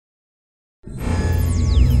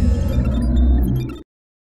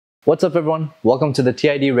What's up everyone? Welcome to the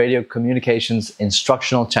TIDRADIO Communications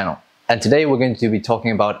Instructional Channel. And today we're going to be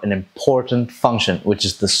talking about an important function, which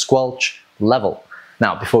is the squelch level.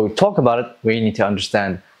 Now, before we talk about it, we need to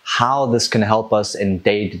understand how this can help us in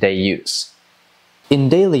day-to-day use. In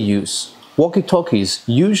daily use, walkie-talkies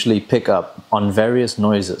usually pick up on various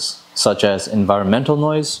noises, such as environmental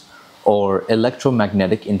noise or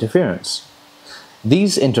electromagnetic interference.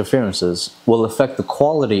 These interferences will affect the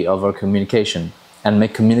quality of our communication and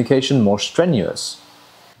make communication more strenuous.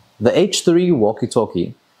 The H3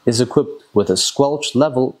 walkie-talkie is equipped with a squelch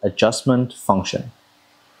level adjustment function.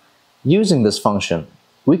 Using this function,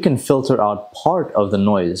 we can filter out part of the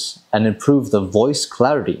noise and improve the voice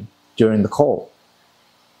clarity during the call.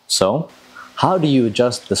 So, how do you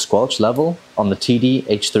adjust the squelch level on the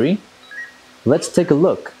TD-H3? Let's take a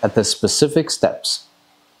look at the specific steps.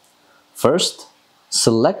 First,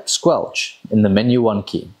 select Squelch in the menu 1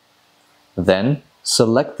 key. Then,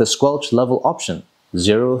 select the squelch level option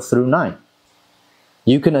 0 through 9.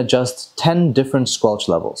 You can adjust 10 different squelch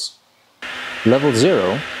levels. Level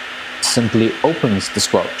 0 simply opens the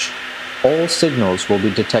squelch. All signals will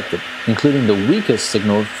be detected, including the weakest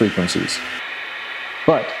signal frequencies.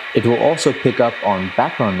 But it will also pick up on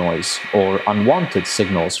background noise or unwanted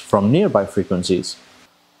signals from nearby frequencies.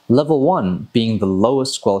 Level 1 being the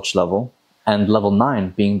lowest squelch level and level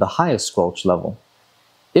 9 being the highest squelch level.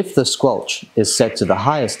 If the squelch is set to the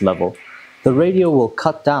highest level, the radio will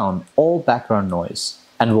cut down all background noise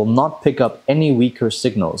and will not pick up any weaker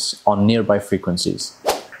signals on nearby frequencies.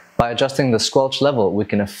 By adjusting the squelch level, we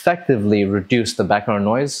can effectively reduce the background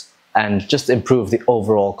noise and just improve the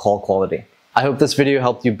overall call quality. I hope this video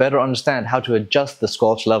helped you better understand how to adjust the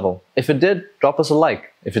squelch level. If it did, drop us a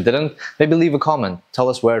like. If it didn't, maybe leave a comment. Tell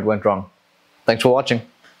us where it went wrong. Thanks for watching.